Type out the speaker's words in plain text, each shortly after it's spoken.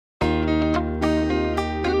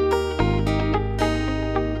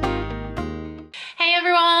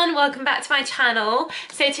welcome back to my channel.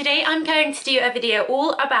 So today I'm going to do a video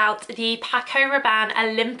all about the PACO Rabanne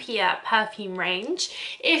Olympea perfume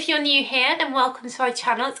range. If you're new here, then welcome to my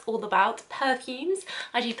channel. It's all about perfumes.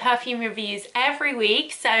 I do perfume reviews every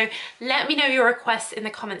week, so let me know your requests in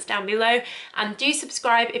the comments down below, and do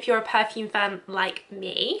subscribe if you're a perfume fan like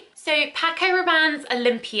me. So PACO Rabanne's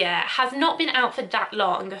Olympea has not been out for that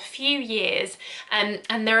long, a few years,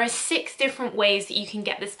 and there are 6 different ways that you can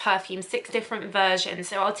get this perfume, 6 different versions,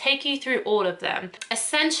 so I'll take you through all of them.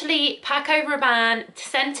 Essentially, PACO Rabanne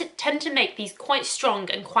tend to make these quite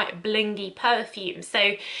strong and quite blingy perfumes.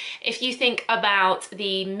 So if you think about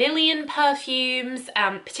the Million perfumes,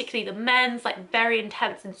 particularly the men's, like very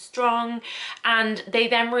intense and strong, and they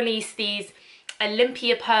then release these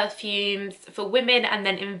Olympea perfumes for women and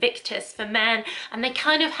then Invictus for men, and they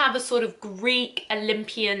kind of have a sort of Greek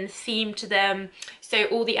Olympian theme to them. So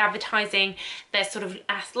all the advertising, they're sort of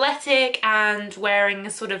athletic and wearing a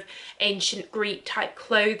sort of ancient Greek type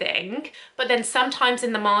clothing, but then sometimes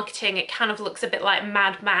in the marketing it kind of looks a bit like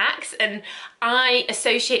Mad Max, and I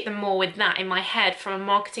associate them more with that in my head from a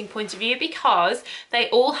marketing point of view, because they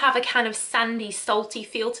all have a kind of sandy, salty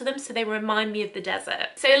feel to them, so they remind me of the desert.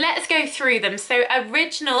 So let's go through them. So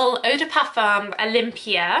original Eau de Parfum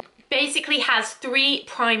Olympea basically has 3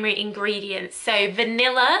 primary ingredients. So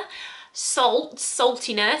vanilla, salt,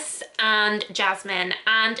 saltiness, and jasmine,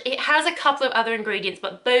 and it has a couple of other ingredients,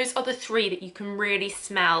 but those are the 3 that you can really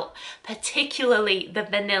smell, particularly the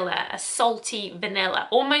vanilla, a salty vanilla,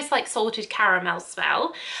 almost like salted caramel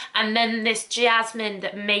smell, and then this jasmine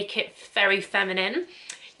that make it very feminine.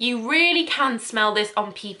 You really can smell this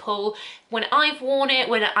on people. When I've worn it,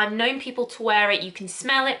 when I've known people to wear it, you can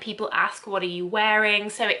smell it. People ask, what are you wearing?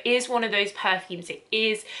 So it is one of those perfumes. It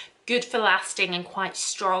is good for lasting and quite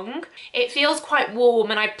strong. It feels quite warm,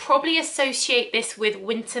 and I probably associate this with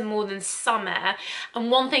winter more than summer.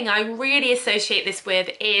 And one thing I really associate this with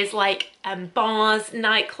is like bars,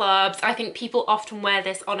 nightclubs. I think people often wear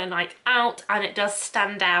this on a night out, and it does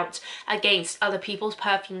stand out against other people's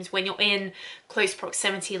perfumes when you're in close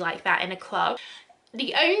proximity like that in a club.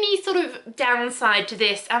 The only sort of downside to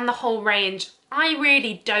this and the whole range, I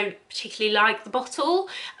really don't particularly like the bottle.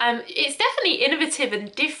 It's definitely innovative and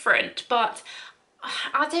different, but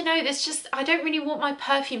I don't know, there's just, I don't really want my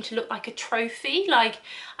perfume to look like a trophy. Like,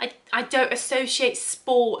 I don't associate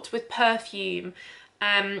sport with perfume,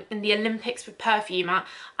 and the Olympics with perfume.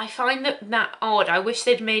 I find that odd. I wish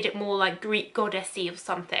they'd made it more like Greek goddessy or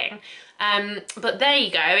something. But there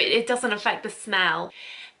you go, it doesn't affect the smell.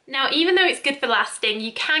 Now, even though it's good for lasting,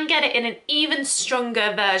 you can get it in an even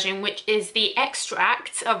stronger version, which is the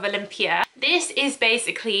extract of Olympea. This is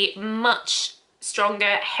basically much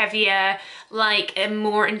stronger, heavier, like, and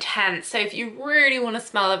more intense. So if you really want to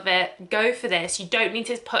smell of it, go for this. You don't need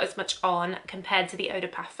to put as much on compared to the Eau de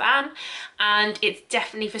Parfum, and it's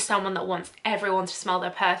definitely for someone that wants everyone to smell their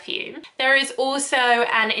perfume. There is also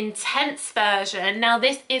an intense version. Now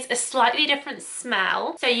this is a slightly different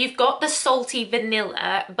smell. So you've got the salty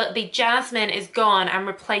vanilla, but the jasmine is gone and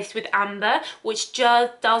replaced with amber, which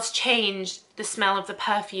just does change the smell of the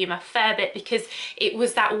perfume a fair bit, because it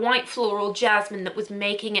was that white floral jasmine that was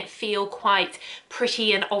making it feel quite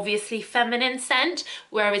pretty and obviously feminine scent,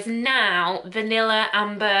 whereas now vanilla,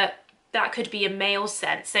 amber, that could be a male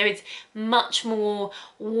scent. So it's much more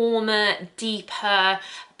warmer, deeper, a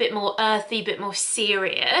bit more earthy, a bit more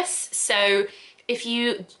serious. So if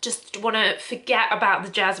you just want to forget about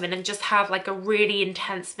the jasmine and just have like a really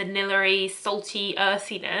intense vanilla-y, salty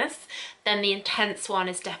earthiness, then the intense one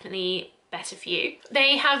is definitely better for you.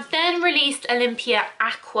 They have then released Olympea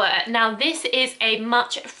Aqua. Now this is a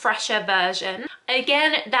much fresher version.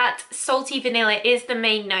 Again, that salty vanilla is the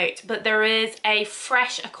main note, but there is a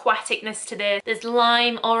fresh aquaticness to this. There's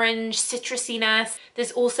lime, orange, citrusiness.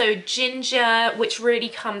 There's also ginger, which really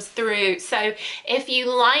comes through. So if you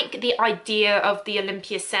like the idea of the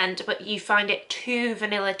Olympea scent, but you find it too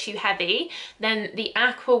vanilla, too heavy, then the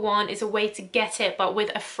Aqua one is a way to get it, but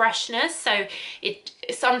with a freshness. So it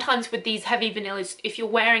sometimes with these heavy vanillas, if you're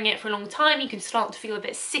wearing it for a long time, you can start to feel a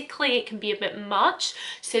bit sickly. It can be a bit much.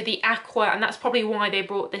 So the Aqua, and that's probably why they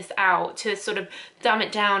brought this out, to sort of dumb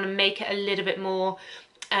it down and make it a little bit more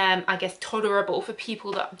I guess tolerable for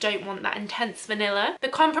people that don't want that intense vanilla. The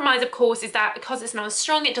compromise, of course, is that because it's not as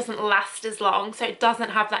strong, it doesn't last as long, so it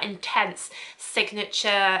doesn't have that intense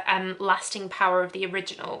signature lasting power of the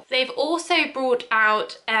original. They've also brought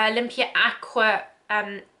out Olympea Aqua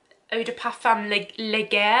Eau de Parfum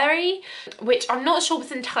Leggeri, which I'm not sure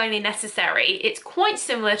was entirely necessary. It's quite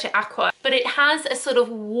similar to Aqua, but it has a sort of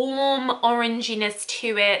warm oranginess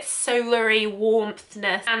to it, solary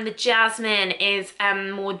warmthness, and the jasmine is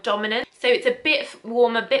more dominant. So it's a bit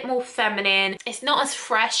warmer, a bit more feminine. It's not as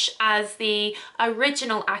fresh as the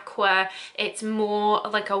original Aqua. It's more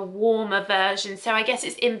like a warmer version. So I guess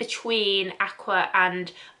it's in between Aqua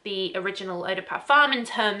and the original Eau de Parfum in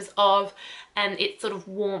terms of its sort of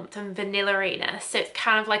warmth and vanilla-iness. So it's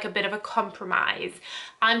kind of like a bit of a compromise.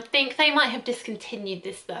 I think they might have discontinued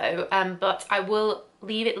this though, but I will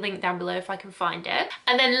leave it linked down below if I can find it.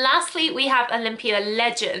 And then lastly, we have Olympea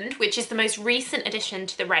Legend, which is the most recent addition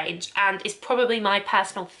to the range and is probably my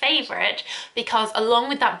personal favorite because along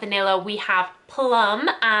with that vanilla, we have plum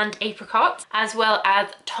and apricot, as well as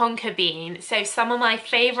tonka bean. So some of my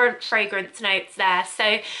favorite fragrance notes there.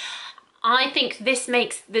 So I think this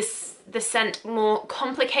makes the scent more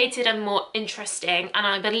complicated and more interesting, and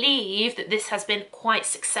I believe that this has been quite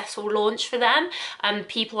successful launch for them, and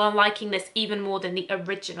people are liking this even more than the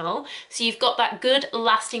original. So you've got that good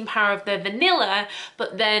lasting power of the vanilla,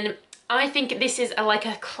 but then I think this is like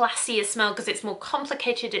a classier smell because it's more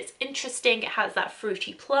complicated, it's interesting, it has that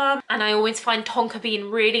fruity plum, and I always find tonka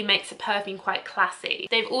bean really makes a perfume quite classy.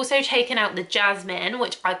 They've also taken out the jasmine,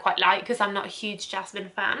 which I quite like because I'm not a huge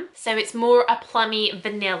jasmine fan. So it's more a plummy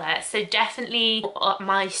vanilla, so definitely up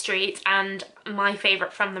my street and my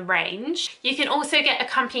favorite from the range. You can also get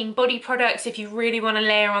accompanying body products if you really want to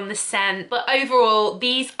layer on the scent, but overall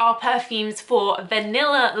these are perfumes for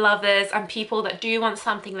vanilla lovers and people that do want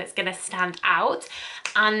something that's going to stand out,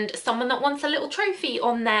 and someone that wants a little trophy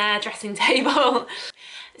on their dressing table.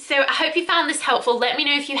 So I hope you found this helpful. Let me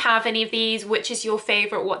know if you have any of these, which is your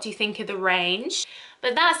favorite, what do you think of the range.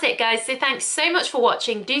 But that's it guys, so thanks so much for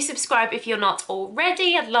watching. Do subscribe if you're not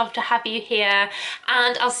already, I'd love to have you here,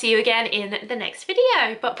 and I'll see you again in the next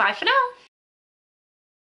video. But bye for now.